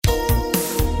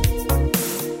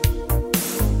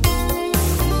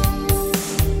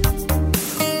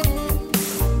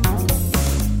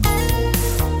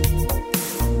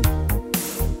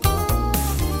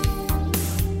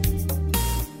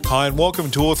Hi, and welcome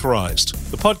to Authorised,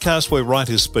 the podcast where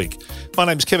writers speak. My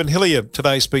name's Kevin Hillier,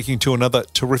 today speaking to another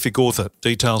terrific author.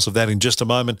 Details of that in just a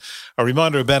moment. A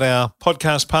reminder about our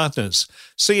podcast partners.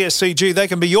 CSCG, they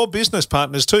can be your business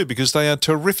partners too because they are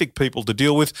terrific people to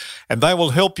deal with and they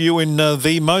will help you in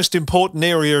the most important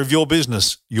area of your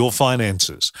business, your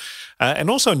finances. And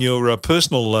also in your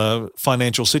personal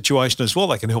financial situation as well,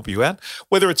 they can help you out.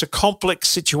 Whether it's a complex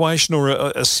situation or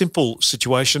a simple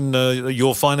situation,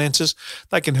 your finances,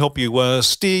 they can help you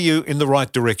steer you in the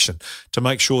right direction to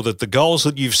make sure that the goals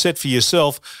that you've set for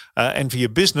yourself and for your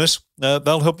business,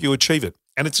 they'll help you achieve it.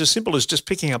 And it's as simple as just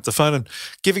picking up the phone and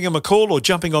giving them a call or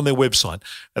jumping on their website.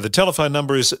 The telephone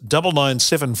number is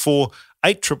 9974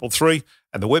 833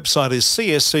 and the website is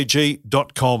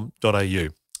cscg.com.au.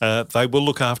 They will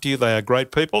look after you. They are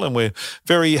great people and we're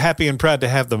very happy and proud to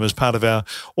have them as part of our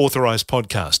Authorised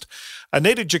podcast.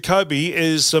 Anita Jacoby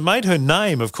has made her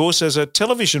name, of course, as a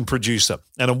television producer,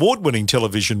 an award-winning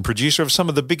television producer of some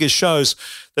of the biggest shows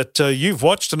that you've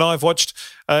watched and I've watched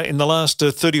in the last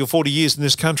 30 or 40 years in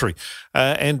this country.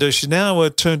 And she's now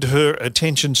turned her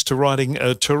attentions to writing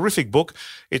a terrific book.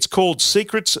 It's called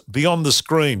Secrets Beyond the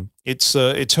Screen. It's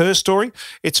her story,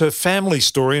 it's her family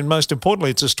story, and most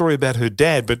importantly, it's a story about her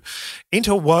dad. But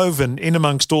interwoven in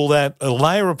amongst all that,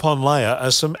 layer upon layer,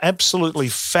 are some absolutely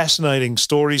fascinating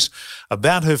stories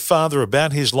about her father,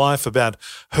 about his life, about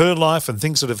her life and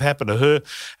things that have happened to her,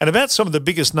 and about some of the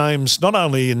biggest names, not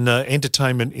only in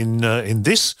entertainment in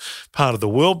this part of the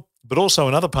world, but also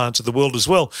in other parts of the world as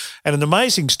well. And an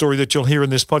amazing story that you'll hear in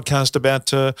this podcast about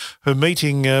her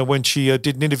meeting when she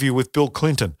did an interview with Bill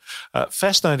Clinton.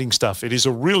 Fascinating stuff. It is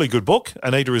a really good book.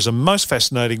 Anita is a most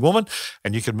fascinating woman,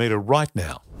 and you can meet her right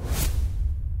now.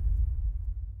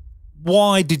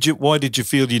 Why did you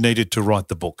feel you needed to write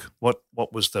the book? What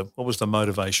was the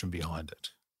motivation behind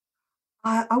it?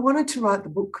 I wanted to write the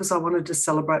book because I wanted to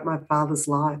celebrate my father's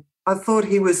life. I thought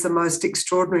he was the most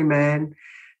extraordinary man.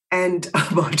 And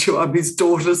mind you, I'm his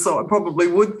daughter, so I probably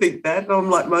would think that. I'm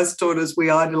like most daughters, we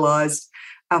idolised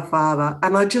our father.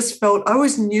 And I just felt, I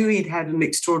always knew he'd had an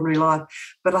extraordinary life,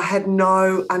 but I had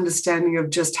no understanding of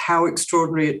just how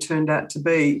extraordinary it turned out to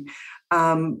be.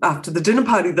 After the dinner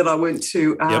party that I went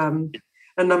to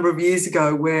a number of years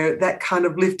ago, where that kind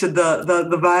of lifted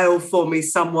the veil for me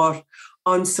somewhat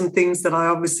on some things that I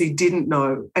obviously didn't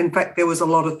know. In fact, there was a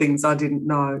lot of things I didn't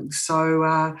know. So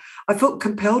I felt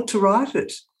compelled to write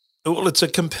it. Well, it's a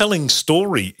compelling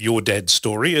story, your dad's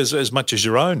story, as much as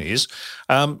your own is.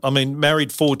 I mean,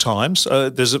 married 4 times.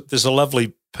 There's a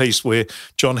lovely piece where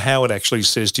John Howard actually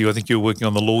says to you, I think you were working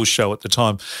on the Laws show at the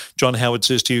time, John Howard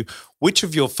says to you, which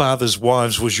of your father's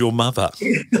wives was your mother?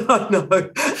 I know.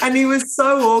 And he was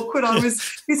so awkward.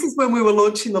 This is when we were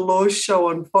launching the Laws show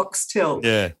on Foxtel.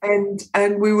 Yeah.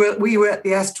 And we were at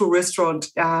the Astral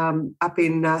restaurant up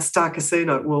in Star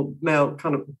Casino. Well, now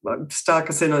kind of Star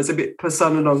Casino is a bit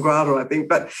persona non grata, I think.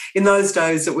 But in those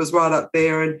days it was right up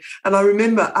there. And I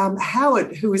remember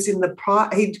Howard, who was he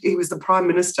was the Prime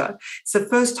Minister. It's the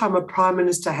first time a Prime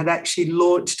Minister had actually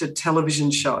launched a television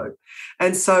show.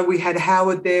 And so we had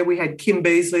Howard there, we had Kim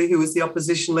Beazley, who was the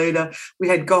opposition leader, we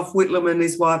had Gough Whitlam and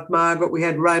his wife Margaret, we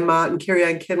had Ray Martin,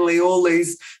 Kerry-Anne Kennelly, all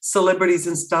these celebrities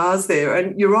and stars there.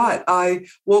 And you're right, I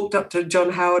walked up to John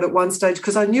Howard at one stage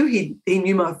because I knew he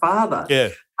knew my father. Yeah.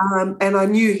 And I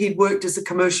knew he'd worked as a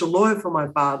commercial lawyer for my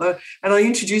father. And I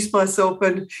introduced myself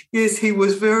and, yes, he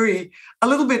was a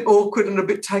little bit awkward and a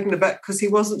bit taken aback because he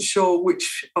wasn't sure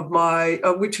which of my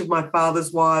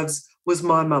father's wives was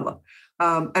my mother.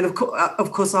 And of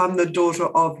course, I'm the daughter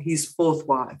of his 4th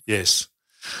wife. Yes.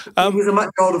 He was a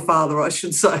much older father, I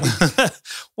should say.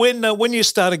 When you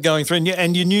started going through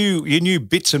and you knew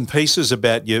bits and pieces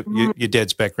about your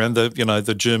dad's background,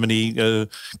 the Germany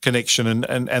connection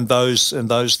and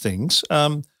those things.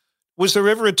 Was there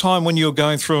ever a time when you were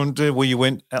going through and where you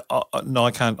went, no,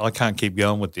 I can't keep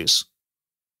going with this?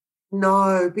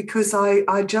 No, because I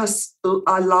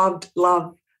loved,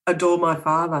 adore my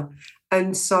father.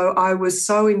 And so I was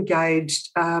so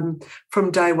engaged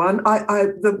from day one.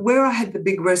 Where I had the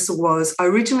big wrestle was I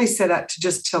originally set out to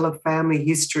just tell a family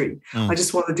history. I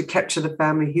just wanted to capture the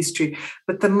family history.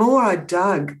 But the more I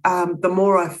dug, the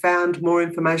more I found more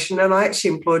information. And I actually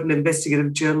employed an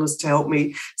investigative journalist to help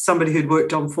me, somebody who'd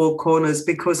worked on Four Corners,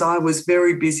 because I was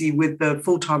very busy with the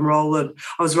full-time role that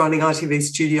I was running ITV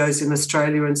studios in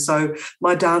Australia. And so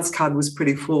my dance card was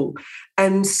pretty full.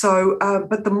 And so,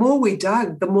 but the more we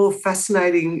dug, the more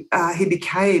fascinating he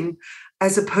became.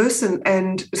 as a person.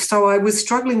 And so I was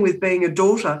struggling with being a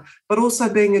daughter, but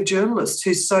also being a journalist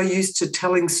who's so used to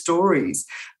telling stories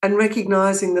and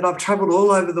recognising that I've travelled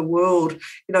all over the world,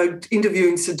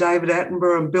 interviewing Sir David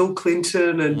Attenborough and Bill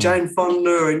Clinton and Jane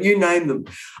Fonda and you name them,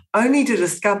 only to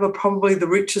discover probably the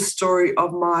richest story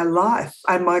of my life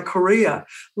and my career,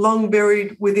 long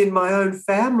buried within my own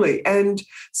family. And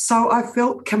so I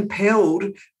felt compelled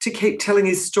to keep telling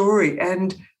his story.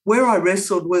 And where I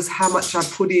wrestled was how much I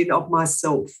put in of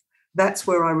myself. That's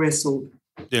where I wrestled.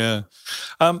 Yeah.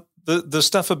 The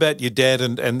stuff about your dad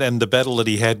and the battle that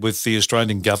he had with the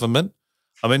Australian government,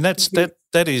 I mean, that's I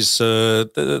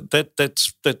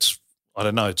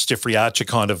don't know, it's Jeffrey Archer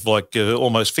kind of like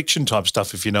almost fiction type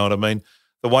stuff, if you know what I mean.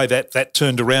 The way that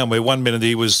turned around, where one minute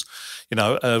he was,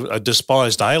 a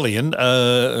despised alien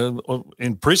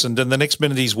imprisoned, and the next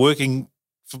minute he's working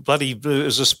bloody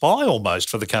as a spy almost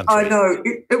for the country. I know.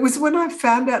 It was when I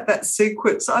found out that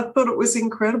sequence, I thought it was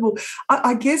incredible.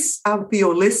 I guess for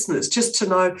your listeners, just to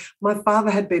know, my father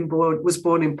was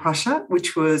born in Prussia,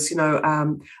 which was,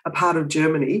 a part of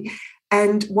Germany.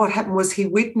 And what happened was he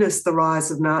witnessed the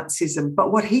rise of Nazism.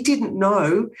 But what he didn't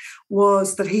know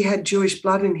was that he had Jewish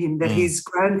blood in him, that his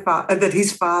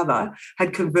father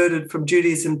had converted from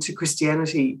Judaism to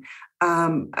Christianity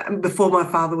before my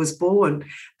father was born.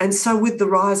 And so with the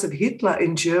rise of Hitler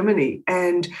in Germany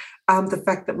and the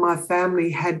fact that my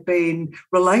family had been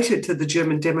related to the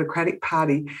German Democratic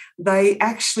Party, they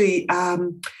actually...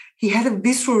 he had a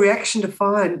visceral reaction to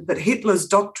find that Hitler's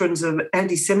doctrines of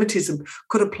anti-Semitism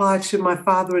could apply to my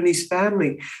father and his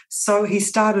family. So he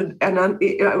started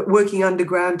working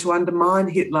underground to undermine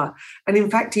Hitler. And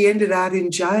in fact, he ended out in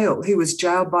jail. He was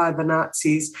jailed by the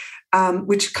Nazis,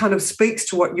 which kind of speaks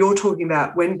to what you're talking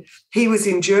about. When he was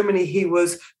in Germany, he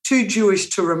was too Jewish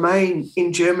to remain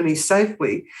in Germany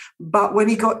safely. But when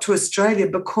he got to Australia,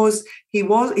 because he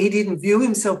didn't view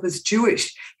himself as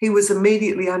Jewish, he was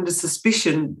immediately under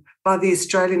suspicion by the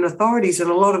Australian authorities,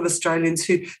 and a lot of Australians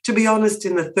who, to be honest,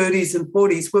 in the 30s and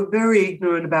 40s were very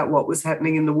ignorant about what was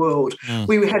happening in the world.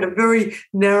 We had a very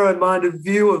narrow-minded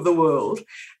view of the world.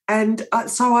 And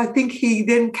so I think he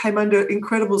then came under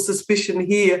incredible suspicion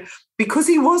here because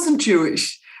he wasn't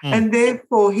Jewish and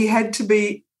therefore he had to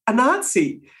be a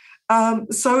Nazi.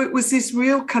 So it was this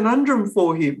real conundrum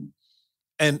for him.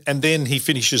 And then he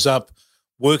finishes up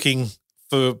working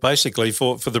for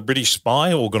the British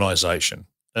spy organisation.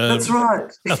 That's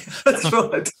right. That's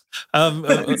right. I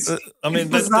mean,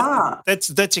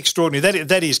 that's extraordinary.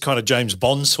 That is kind of James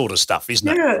Bond sort of stuff, isn't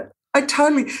it? Yeah. I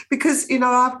totally, because,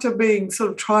 after being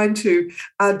sort of trying to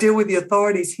deal with the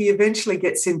authorities, he eventually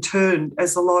gets interned,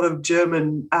 as a lot of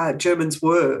German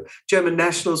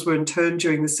nationals were interned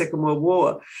during the Second World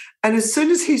War. And as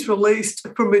soon as he's released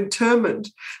from internment,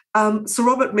 Sir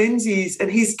Robert Menzies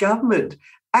and his government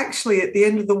actually at the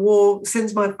end of the war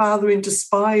sends my father in to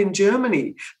spy in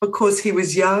Germany because he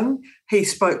was young. He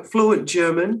spoke fluent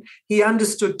German. He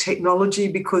understood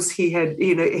technology because he had,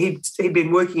 he'd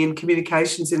been working in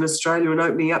communications in Australia and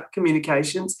opening up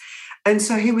communications. And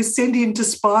so he was sent in to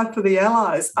spy for the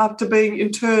Allies after being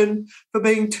interned for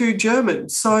being too German.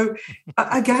 So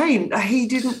again, he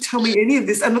didn't tell me any of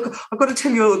this. And look, I've got to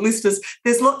tell your listeners,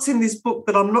 there's lots in this book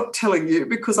that I'm not telling you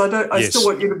because I still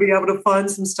want you to be able to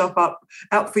find some stuff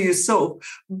out for yourself.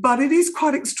 But it is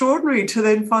quite extraordinary to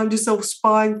then find yourself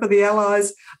spying for the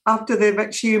Allies after they've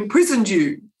actually imprisoned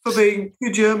you for being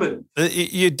too German.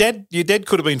 Your dad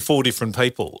could have been four different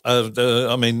people.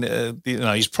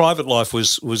 His private life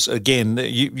was again.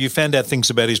 You found out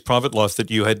things about his private life that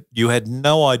you had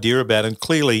no idea about, and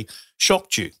clearly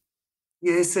shocked you.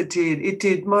 Yes, it did. It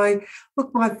did. My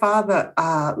father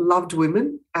loved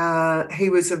women.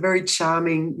 He was a very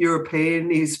charming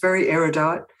European. He was very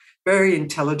erudite, very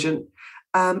intelligent.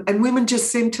 And women just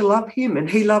seemed to love him, and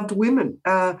he loved women.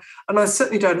 And I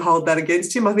certainly don't hold that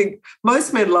against him. I think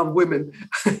most men love women,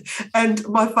 and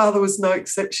my father was no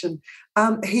exception.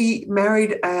 He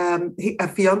married a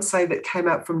fiancée that came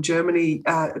out from Germany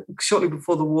shortly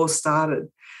before the war started.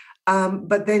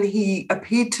 But then he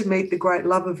appeared to meet the great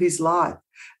love of his life.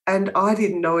 And I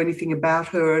didn't know anything about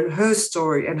her, and her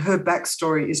story and her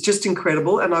backstory is just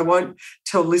incredible. And I won't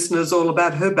tell listeners all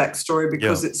about her backstory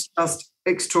because it's just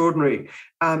extraordinary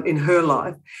in her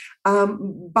life.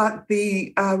 But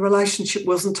the relationship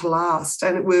wasn't to last,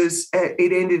 and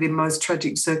it ended in most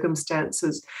tragic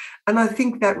circumstances. And I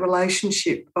think that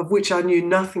relationship, of which I knew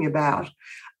nothing about,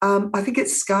 I think it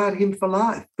scarred him for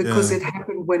life because it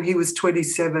happened when he was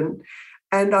 27.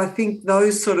 And I think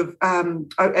those sort of, I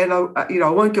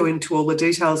won't go into all the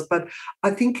details, but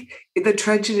I think the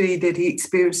tragedy that he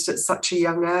experienced at such a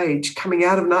young age, coming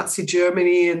out of Nazi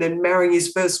Germany and then marrying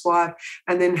his first wife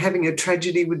and then having a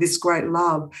tragedy with this great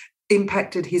love,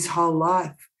 impacted his whole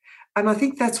life. And I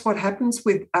think that's what happens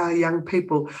with young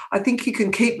people. I think you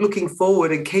can keep looking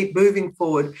forward and keep moving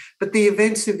forward, but the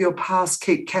events of your past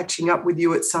keep catching up with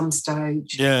you at some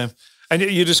stage. Yeah. And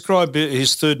you describe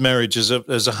his third marriage as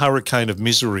a hurricane of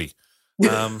misery,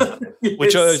 Yes.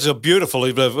 which is a beautiful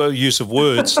use of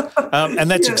words, and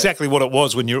that's exactly what it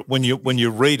was when you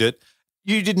read it.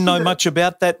 You didn't know much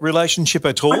about that relationship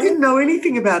at all? I didn't know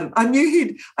anything about it. I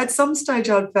knew at some stage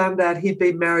I'd found out he'd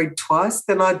been married twice.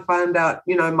 Then I'd found out,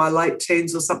 my late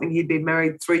teens or something, he'd been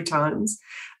married 3 times.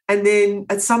 And then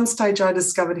at some stage I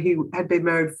discovered he had been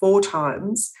married 4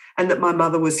 times and that my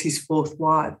mother was his 4th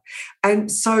wife.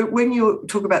 And so when you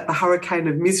talk about the hurricane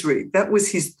of misery, that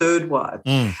was his 3rd wife.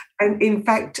 Mm. And in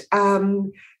fact,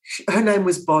 her name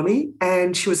was Bonnie,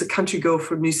 and she was a country girl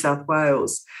from New South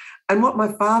Wales. And what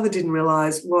my father didn't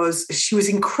realise was she was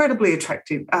incredibly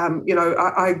attractive.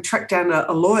 I tracked down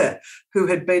a lawyer who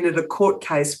had been at a court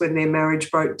case when their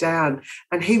marriage broke down,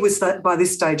 and he was by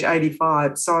this stage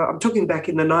 85. So I'm talking back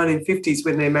in the 1950s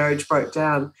when their marriage broke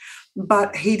down.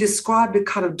 But he described a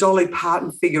kind of Dolly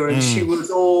Parton figure, and she was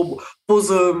all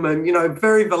bosom and,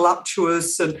 very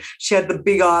voluptuous, and she had the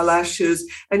big eyelashes,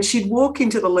 and she'd walk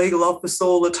into the legal office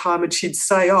all the time and she'd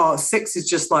say, oh, sex is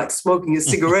just like smoking a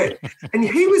cigarette. And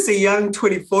he was a young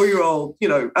 24-year-old,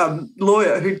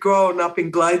 lawyer who'd grown up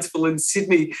in Gladesville in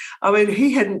Sydney. I mean,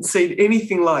 he hadn't seen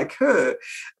anything like her.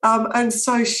 And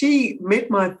so she met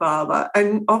my father,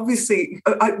 and obviously,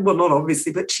 not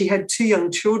obviously, but she had 2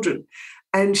 young children.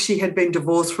 And she had been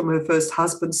divorced from her first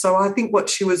husband. So I think what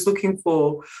she was looking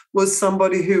for was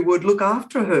somebody who would look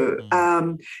after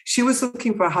her. She was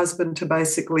looking for a husband to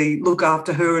basically look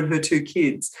after her and her 2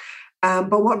 kids.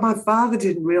 But what my father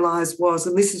didn't realise was,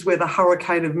 and this is where the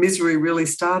hurricane of misery really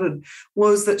started,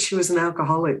 was that she was an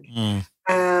alcoholic.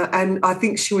 And I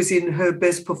think she was in her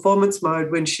best performance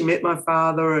mode when she met my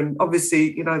father. And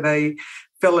obviously, they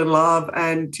fell in love,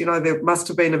 and, there must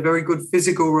have been a very good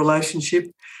physical relationship.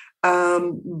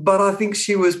 But I think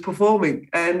she was performing,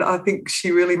 and I think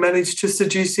she really managed to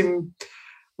seduce him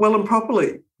well and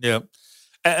properly. Yeah.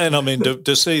 And I mean,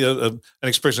 to see an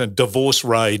expression, a divorce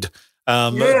raid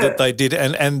that they did,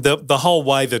 and the whole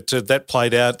way that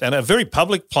played out, and a very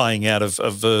public playing out of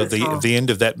the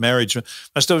end of that marriage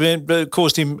must have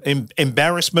caused him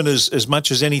embarrassment as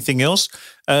much as anything else,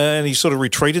 and he sort of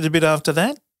retreated a bit after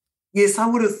that. Yes, I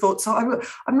would have thought so.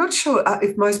 I'm not sure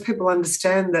if most people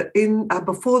understand that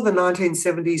before the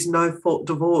 1970s no-fault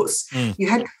divorce, you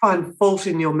had to find fault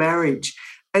in your marriage.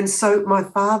 And so my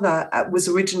father was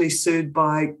originally sued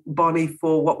by Bonnie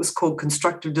for what was called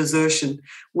constructive desertion,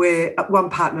 where one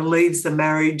partner leaves the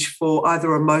marriage for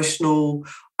either emotional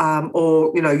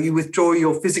or, you withdraw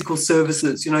your physical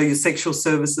services, your sexual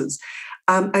services.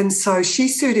 And so she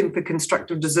sued him for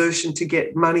constructive desertion to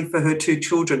get money for her 2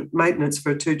 children, maintenance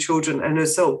for her 2 children and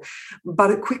herself.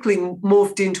 But it quickly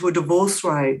morphed into a divorce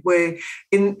raid where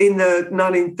in the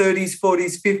 1930s,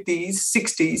 40s, 50s,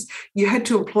 60s, you had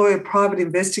to employ a private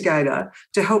investigator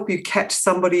to help you catch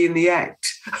somebody in the act,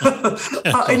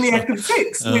 in the act of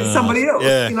sex with somebody else.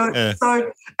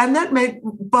 So, and that meant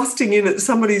busting in at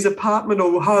somebody's apartment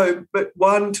or home at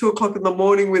 1, 2 o'clock in the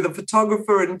morning with a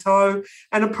photographer in tow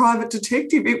and a private detective.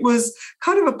 It was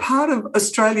kind of a part of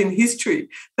Australian history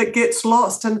that gets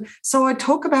lost. And so I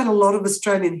talk about a lot of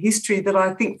Australian history that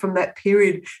I think from that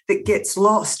period that gets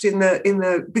lost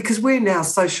because we're now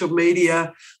social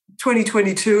media,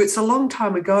 2022, it's a long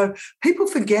time ago. People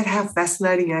forget how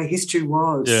fascinating our history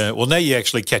was. Yeah, well, now you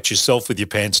actually catch yourself with your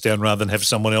pants down rather than have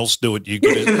someone else do it.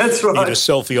 That's right. You get a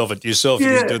selfie of it yourself. You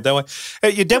just do it that way.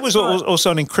 Your dad was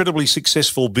also an incredibly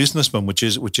successful businessman, which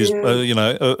is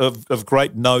of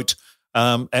great note.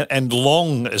 And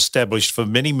long established for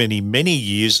many, many, many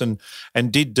years, and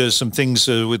did some things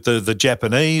with the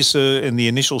Japanese in the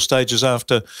initial stages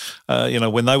after,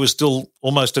 when they were still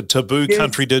almost a taboo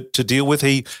country to deal with.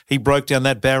 He broke down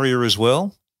that barrier as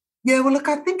well. Yeah, well, look,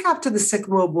 I think after the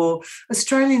Second World War,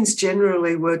 Australians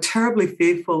generally were terribly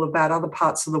fearful about other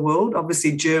parts of the world,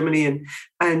 obviously Germany,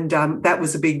 and that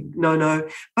was a big no-no,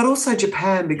 but also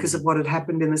Japan because of what had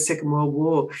happened in the Second World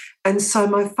War. And so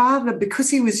my father, because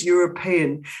he was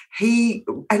European, he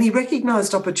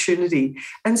recognised opportunity.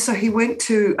 And so he went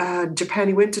to Japan,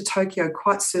 he went to Tokyo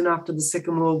quite soon after the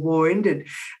Second World War ended.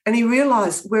 And he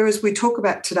realised, whereas we talk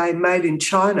about today made in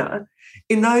China,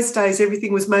 in those days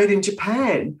everything was made in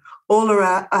Japan all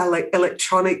our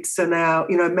electronics and our,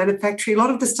 manufacturing, a lot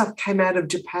of the stuff came out of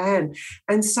Japan.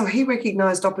 And so he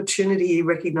recognised opportunity. He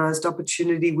recognised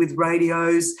opportunity with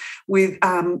radios, with,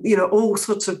 all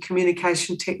sorts of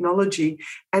communication technology,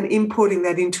 and importing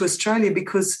that into Australia,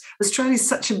 because Australia is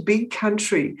such a big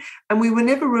country and we were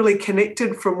never really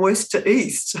connected from west to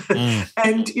east.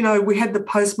 And, we had the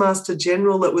Postmaster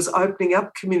General that was opening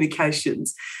up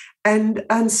communications.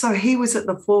 And so he was at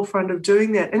the forefront of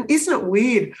doing that. And isn't it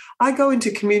weird? I go into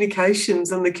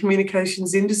communications and the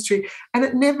communications industry, and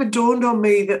it never dawned on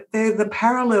me that they're the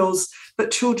parallels that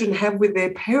children have with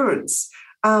their parents,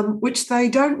 which they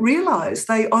don't realise.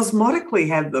 They osmotically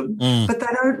have them, but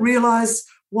they don't realise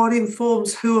what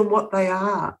informs who and what they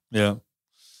are. Yeah.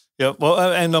 Yeah, well,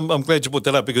 and I'm glad you put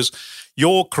that up, because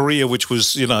your career, which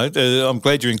was, I'm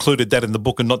glad you included that in the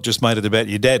book and not just made it about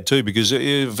your dad too, because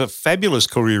you have a fabulous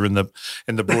career in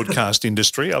the broadcast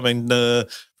industry. I mean,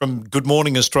 from Good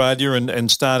Morning Australia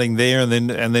and starting there, and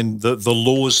then the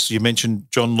Laws, you mentioned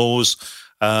John Laws,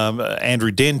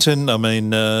 Andrew Denton. I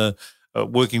mean,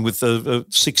 working with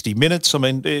 60 Minutes. I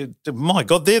mean, my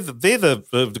God, they're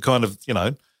the kind of,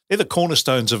 they're the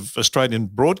cornerstones of Australian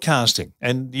broadcasting,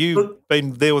 and you've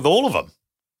been there with all of them.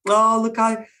 Oh, look,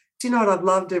 do you know what? I've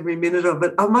loved every minute of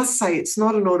it. I must say it's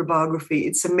not an autobiography,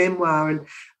 it's a memoir.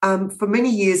 And for many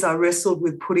years I wrestled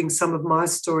with putting some of my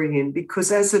story in, because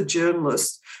as a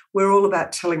journalist, we're all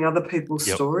about telling other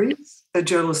people's stories. A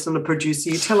journalist and a producer,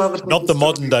 you tell other people's Not the stories.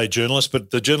 modern day journalist,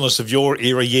 but the journalists of your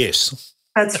era, yes.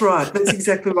 That's right. That's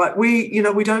exactly right. We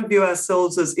don't view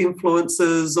ourselves as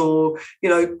influencers or,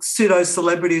 pseudo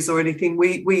celebrities or anything.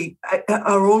 We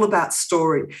are all about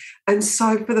story. And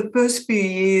so for the first few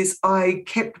years, I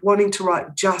kept wanting to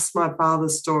write just my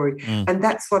father's story. And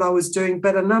that's what I was doing.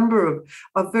 But a number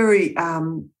of very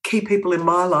key people in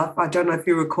my life, I don't know if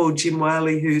you recall Jim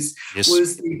Whaley, was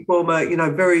the former,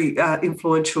 very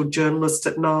influential journalist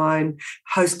at Nine,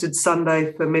 hosted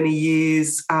Sunday for many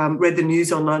years, read the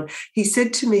news online. He said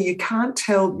to me, you can't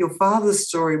tell your father's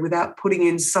story without putting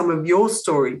in some of your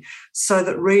story so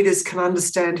that readers can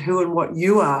understand who and what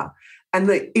you are and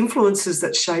the influences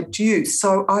that shaped you.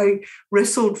 So I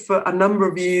wrestled for a number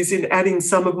of years in adding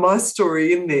some of my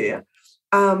story in there,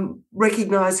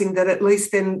 recognising that at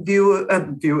least then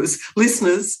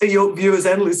listeners, your viewers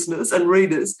and listeners and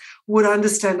readers would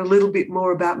understand a little bit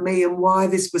more about me and why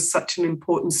this was such an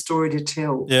important story to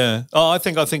tell. Yeah. Oh, I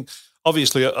think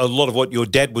obviously a lot of what your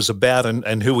dad was about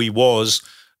and who he was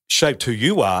shaped who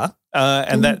you are,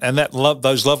 and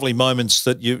those lovely moments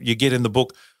that you get in the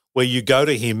book where you go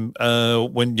to him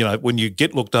when you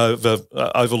get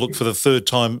overlooked for the third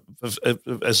time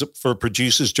for a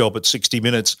producer's job at 60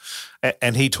 Minutes,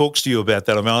 and he talks to you about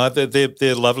that. I mean,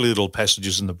 they're lovely little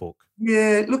passages in the book.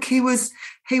 Yeah, look, he was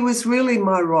really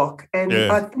my rock, and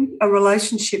I think a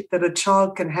relationship that a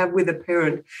child can have with a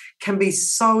parent can be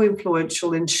so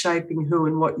influential in shaping who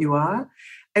and what you are.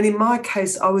 And in my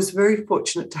case, I was very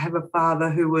fortunate to have a father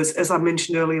who was, as I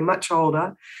mentioned earlier, a much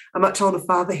older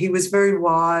father. He was very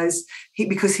wise.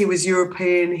 Because he was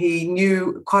European, he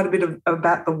knew quite a bit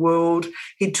about the world.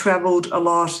 He'd travelled a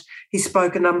lot. He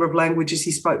spoke a number of languages.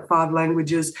 He spoke 5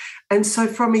 languages. And so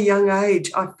from a young age,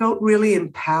 I felt really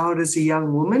empowered as a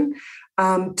young woman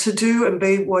to do and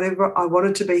be whatever I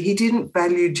wanted to be. He didn't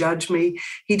judge me.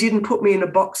 He didn't put me in a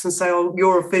box and say, oh,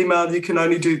 you're a female, you can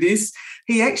only do this.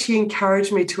 He actually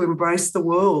encouraged me to embrace the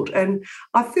world. And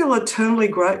I feel eternally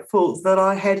grateful that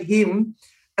I had him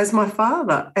as my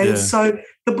father. And so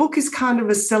the book is kind of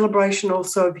a celebration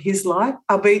also of his life,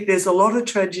 albeit there's a lot of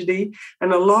tragedy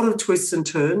and a lot of twists and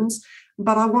turns.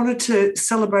 But I wanted to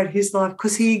celebrate his life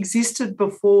because he existed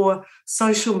before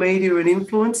social media and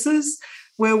influencers,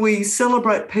 where we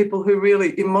celebrate people who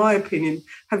really, in my opinion,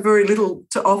 have very little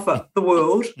to offer the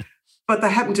world, but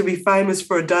they happen to be famous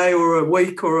for a day or a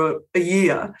week or a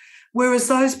year. Whereas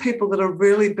those people that have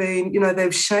really been,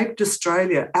 they've shaped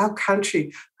Australia, our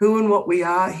country, who and what we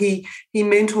are. He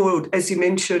mentored, as you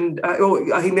mentioned,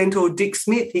 he mentored Dick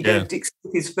Smith. He gave Dick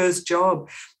Smith his first job.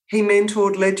 He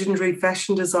mentored legendary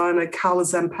fashion designer Carla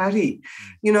Zampatti.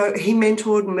 He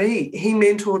mentored me. He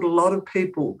mentored a lot of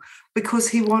people because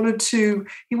he wanted to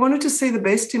see the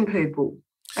best in people.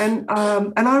 And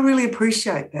I really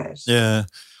appreciate that. Yeah.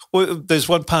 Well, there's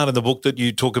one part in the book that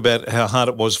you talk about how hard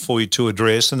it was for you to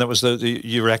address, and that was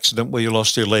your accident where you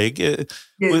lost your leg.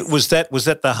 Yes. Was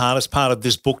that the hardest part of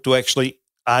this book to actually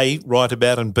A, write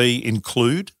about, and B,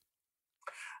 include?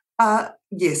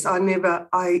 Yes, Kevin,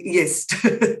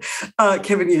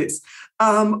 yes.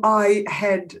 I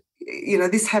had,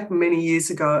 this happened many years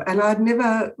ago, and I'd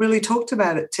never really talked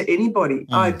about it to anybody.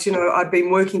 I'd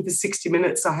been working for 60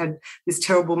 Minutes. I had this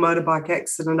terrible motorbike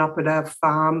accident up at our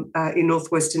farm in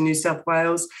northwestern New South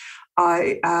Wales.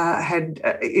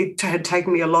 It had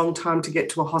taken me a long time to get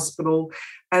to a hospital.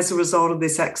 As a result of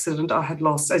this accident, I had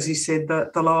lost, as you said,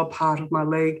 the lower part of my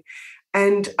leg.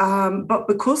 And but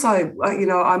because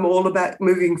I'm all about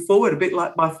moving forward, a bit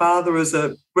like my father as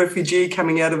a refugee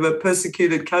coming out of a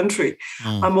persecuted country.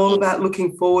 I'm all about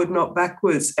looking forward, not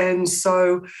backwards. And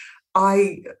so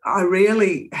I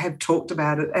rarely have talked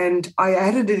about it, and I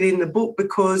added it in the book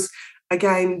because,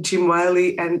 again, Jim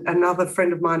Whaley and another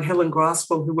friend of mine, Helen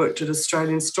Grasswell, who worked at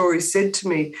Australian Stories, said to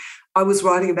me, I was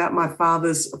writing about my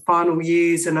father's final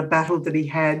years and a battle that he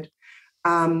had.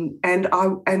 And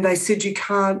they said you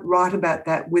can't write about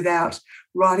that without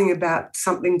writing about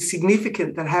something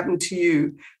significant that happened to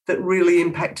you that really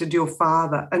impacted your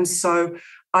father. And so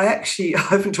I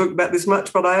haven't talked about this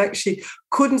much, but I actually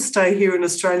couldn't stay here in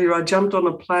Australia. I jumped on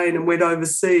a plane and went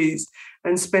overseas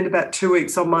and spent about 2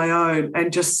 weeks on my own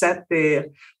and just sat there,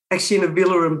 actually in a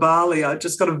villa in Bali. I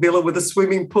just got a villa with a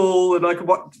swimming pool, and I could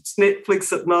watch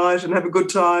Netflix at night and have a good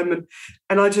time.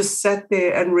 And I just sat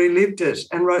there and relived it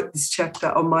and wrote this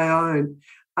chapter on my own.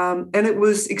 And it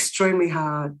was extremely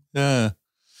hard. Yeah.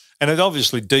 And it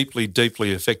obviously deeply,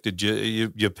 deeply affected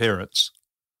your parents.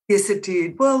 Yes, it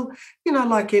did. Well,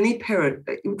 like any parent,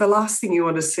 the last thing you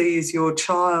want to see is your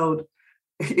child,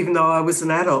 even though I was an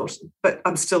adult, but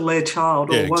I'm still their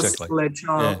child, or was still their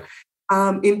child. Yeah.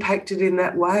 Impacted in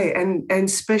that way, and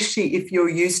especially if you're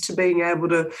used to being able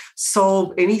to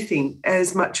solve anything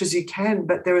as much as you can,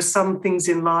 but there are some things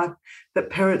in life that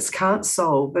parents can't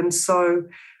solve. And so,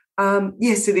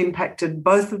 yes, it impacted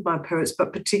both of my parents,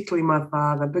 but particularly my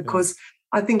father, because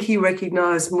I think he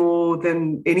recognised more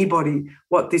than anybody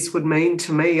what this would mean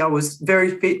to me. I was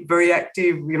very fit, very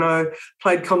active,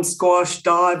 played squash,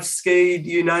 dived, skied,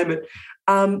 you name it.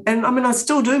 And I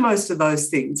still do most of those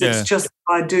things. Yeah. It's just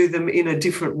I do them in a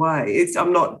different way.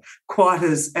 I'm not quite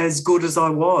as good as I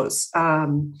was,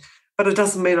 but it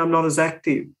doesn't mean I'm not as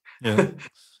active. Yeah,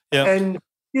 yeah, and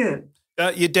yeah.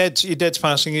 Your dad's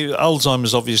passing.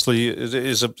 Alzheimer's obviously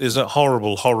is a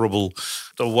horrible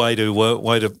way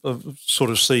to sort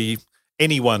of see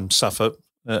anyone suffer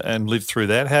and live through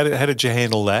that. How did you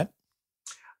handle that?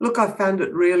 Look, I found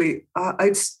it really,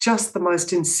 it's just the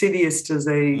most insidious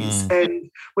disease.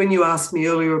 And when you asked me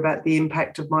earlier about the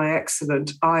impact of my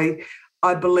accident, I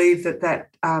believe that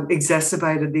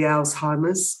exacerbated the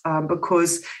Alzheimer's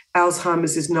because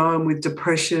Alzheimer's is known with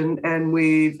depression and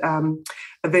with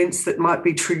events that might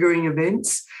be triggering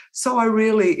events. So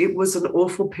it was an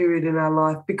awful period in our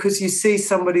life because you see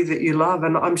somebody that you love,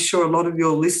 and I'm sure a lot of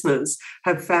your listeners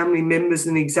have family members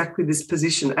in exactly this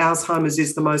position. Alzheimer's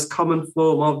is the most common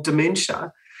form of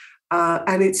dementia,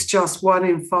 and it's just 1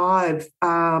 in 5.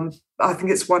 I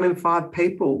think it's 1 in 5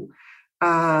 people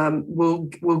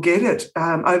will get it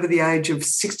over the age of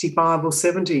 65 or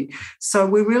 70. So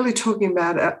we're really talking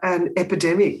about an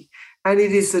epidemic. And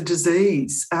it is a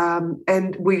disease,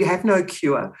 and we have no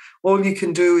cure. All you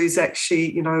can do is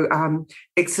actually,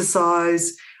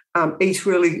 exercise, eat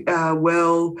really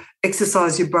well,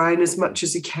 exercise your brain as much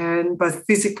as you can, both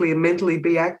physically and mentally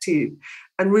be active,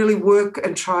 and really work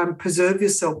and try and preserve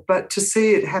yourself. But to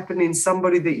see it happen in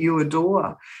somebody that you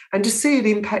adore, and to see it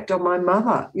impact on my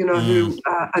mother, who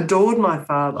adored my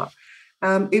father,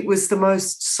 it was the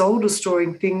most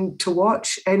soul-destroying thing to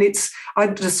watch. And I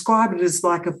describe it as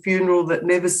like a funeral that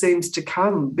never seems to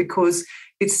come because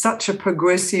it's such a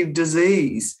progressive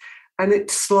disease and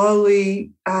it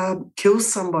slowly kills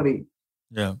somebody.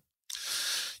 Yeah.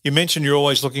 You mentioned you're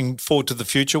always looking forward to the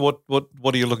future. What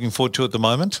are you looking forward to at the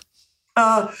moment?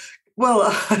 Well,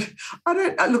 I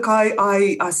don't look.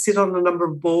 I sit on a number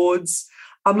of boards.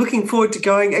 I'm looking forward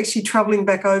to travelling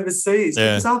back overseas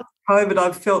because after COVID,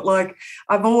 I've felt like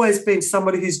I've always been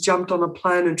somebody who's jumped on a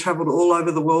plane and travelled all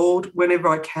over the world whenever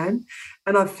I can.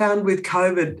 And I've found with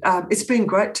COVID, it's been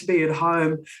great to be at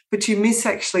home, but you miss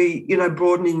actually,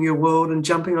 broadening your world and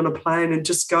jumping on a plane and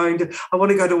just I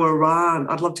want to go to Iran.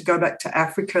 I'd love to go back to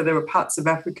Africa. There are parts of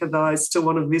Africa that I still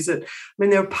want to visit. I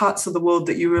mean, there are parts of the world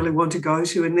that you really want to go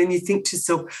to. And then you think to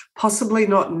yourself, possibly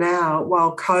not now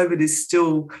while COVID is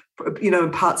still,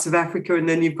 in parts of Africa, and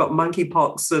then you've got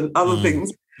monkeypox and other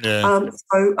things. Yeah.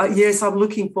 Yes, I'm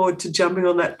looking forward to jumping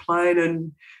on that plane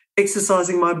and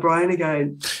exercising my brain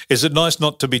again. Is it nice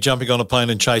not to be jumping on a plane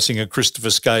and chasing a Christopher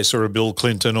Skase or a Bill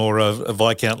Clinton or a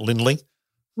Viscount Lindley?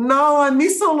 No, I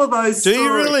miss all of those stories. Do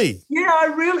you really? Yeah, I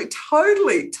really,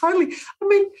 totally. I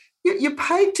mean, You're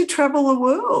paid to travel the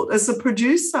world as a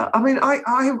producer. I mean,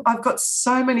 I've got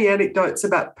so many anecdotes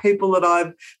about people that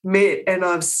I've met and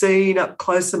I've seen up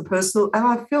close and personal, and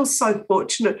I feel so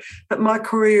fortunate that my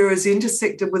career has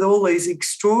intersected with all these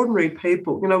extraordinary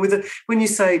people. You know, when you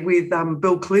say with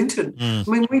Bill Clinton, I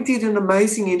mean, we did an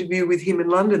amazing interview with him in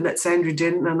London. That's Andrew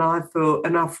Denton and I for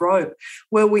Enough Rope,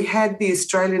 where we had the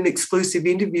Australian exclusive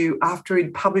interview after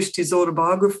he'd published his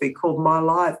autobiography called My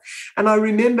Life. And I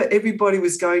remember everybody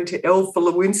was going to L for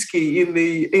Lewinsky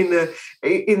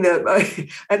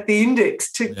at the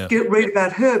Index to read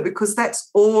about her, because that's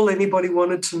all anybody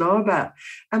wanted to know about.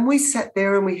 And we sat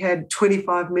there and we had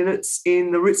 25 minutes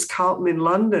in the Ritz-Carlton in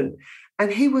London,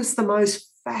 and he was the most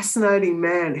fascinating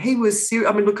man. He was serious.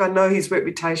 I mean, look, I know his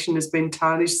reputation has been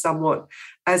tarnished somewhat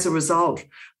as a result,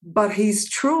 but he's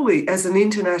truly, as an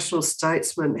international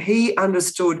statesman, he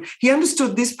understood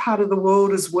this part of the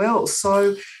world as well.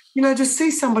 So, you know, to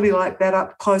see somebody like that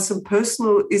up close and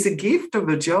personal is a gift of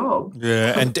a job.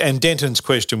 Yeah, and Denton's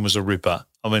question was a ripper.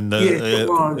 I mean,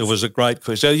 it was a great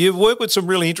question. You've worked with some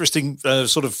really interesting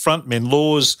sort of frontmen,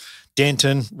 Laws,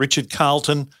 Denton, Richard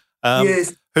Carlton,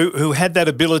 who had that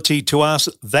ability to ask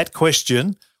that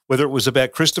question, whether it was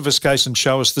about Christopher's case and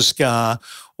Show Us the Scar,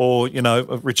 or, you know,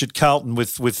 Richard Carlton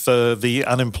with the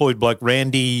unemployed bloke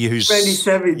Randy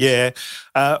Savage. Yeah,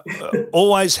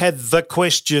 always had the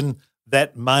question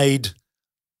that made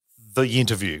the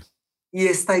interview.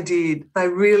 Yes, they did. They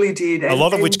really did. A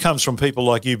lot of which comes from people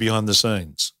like you behind the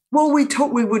scenes. Well, we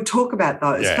would talk about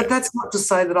those, but that's not to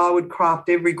say that I would craft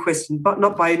every question, but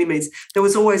not by any means. There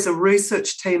was always a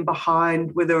research team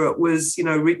behind, whether it was, you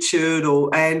know, Richard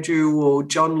or Andrew or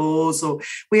John Laws, or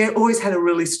we always had a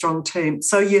really strong team.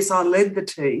 So, yes, I led the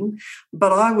team,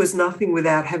 but I was nothing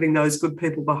without having those good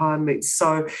people behind me.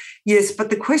 So, yes, but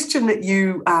the question that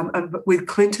you, with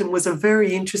Clinton, was a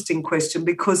very interesting question,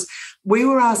 because we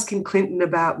were asking Clinton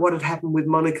about what had happened with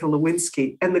Monica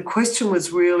Lewinsky, and the question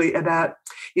was really about,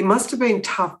 it must have been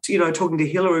tough, you know, talking to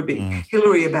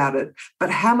Hillary about it, but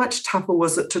how much tougher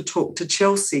was it to talk to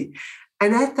Chelsea?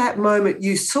 And at that moment,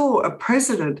 you saw a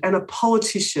president and a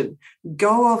politician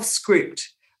go off script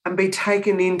and be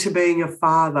taken into being a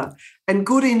father. And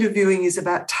good interviewing is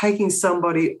about taking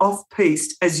somebody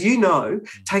off-piste, as you know,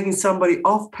 taking somebody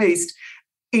off-piste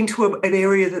into an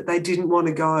area that they didn't want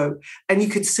to go. And you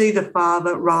could see the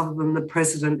father rather than the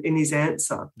president in his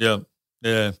answer.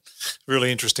 Yeah,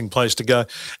 really interesting place to go.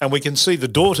 And we can see the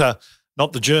daughter,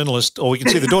 not the journalist, or we can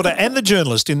see the daughter and the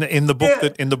journalist in the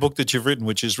book that you've written,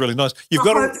 which is really nice. You've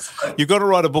got to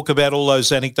write a book about all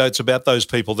those anecdotes about those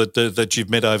people that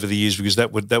you've met over the years, because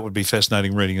that would be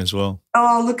fascinating reading as well.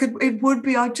 Oh, look, it would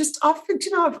be. I just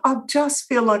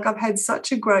feel like I've had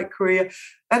such a great career.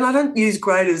 And I don't use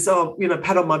great as,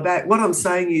 pat on my back. What I'm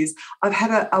saying is I've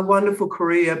had a wonderful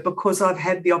career because I've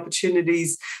had the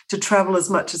opportunities to travel as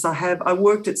much as I have. I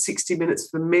worked at 60 Minutes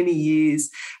for many years,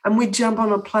 and we'd jump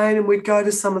on a plane and we'd go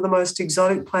to some of the most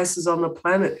exotic places on the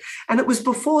planet. And it was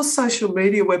before social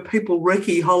media where people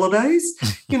recce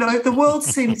holidays. You know, the world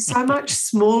seemed so much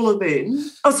smaller then.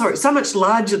 So much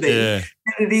larger then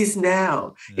than it is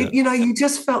now. Yeah. You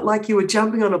just felt like you were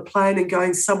jumping on a plane and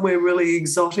going somewhere really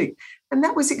exotic. And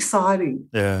that was exciting.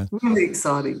 Yeah. Really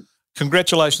exciting.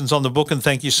 Congratulations on the book, and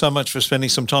thank you so much for spending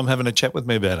some time having a chat with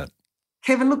me about it.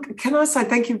 Kevin, look, can I say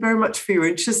thank you very much for your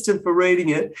interest and for reading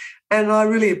it, and I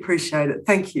really appreciate it.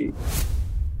 Thank you.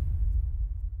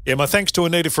 Yeah, my thanks to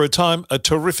Anita for a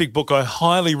terrific book. I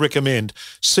highly recommend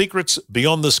Secrets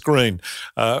Beyond the Screen.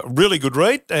 Really good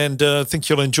read, and I think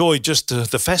you'll enjoy just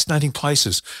the fascinating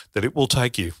places that it will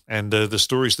take you, and the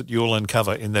stories that you'll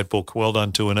uncover in that book. Well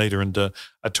done to Anita, and a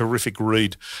terrific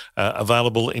read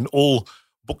available in all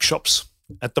bookshops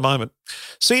at the moment.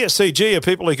 CSCG are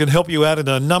people who can help you out in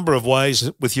a number of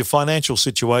ways with your financial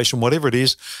situation, whatever it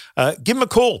is. Give them a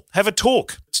call. Have a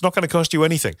talk. It's not going to cost you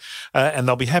anything, and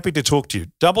they'll be happy to talk to you.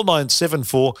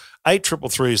 9974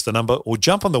 8333 is the number, or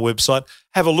jump on the website,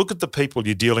 have a look at the people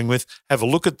you're dealing with, have a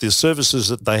look at the services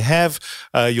that they have.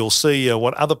 You'll see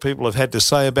what other people have had to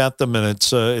say about them, and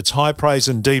it's high praise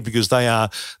indeed, because they are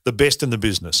the best in the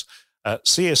business.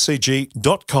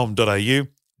 cscg.com.au,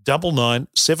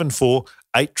 9974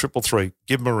 8333.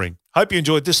 Give them a ring. Hope you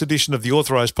enjoyed this edition of the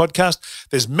Authorised Podcast.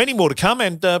 There's many more to come,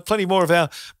 and plenty more of our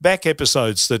back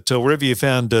episodes that wherever you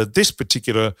found this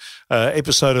particular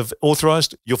episode of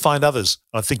Authorised, you'll find others.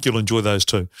 I think you'll enjoy those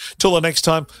too. Till the next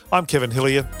time, I'm Kevin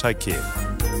Hillier. Take care.